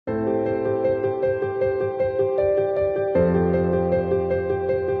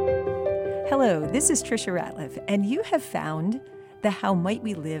Hello, this is Trisha Ratliff, and you have found the How Might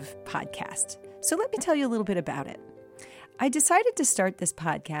We Live podcast. So let me tell you a little bit about it. I decided to start this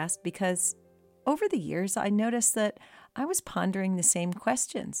podcast because over the years, I noticed that I was pondering the same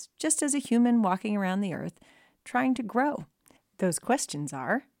questions, just as a human walking around the earth, trying to grow. Those questions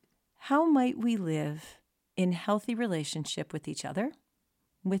are, how might we live in healthy relationship with each other,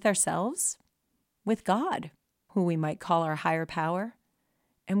 with ourselves, with God, who we might call our higher power,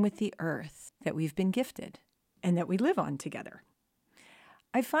 and with the earth that we've been gifted and that we live on together.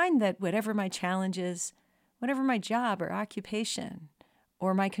 I find that whatever my challenges, whatever my job or occupation,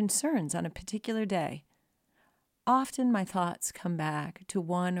 or my concerns on a particular day, often my thoughts come back to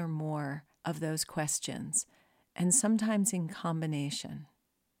one or more of those questions, and sometimes in combination.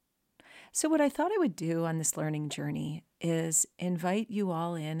 So what I thought I would do on this learning journey is invite you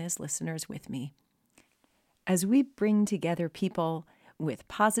all in as listeners with me as we bring together people with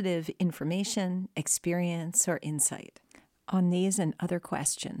positive information, experience, or insight on these and other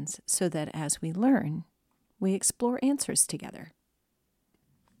questions so that as we learn, we explore answers together.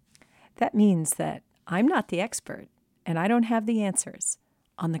 That means that I'm not the expert and I don't have the answers.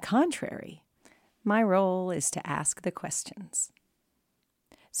 On the contrary, my role is to ask the questions.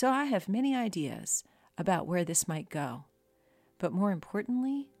 So I have many ideas about where this might go, but more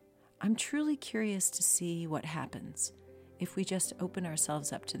importantly, I'm truly curious to see what happens if we just open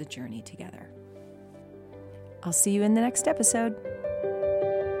ourselves up to the journey together. I'll see you in the next episode.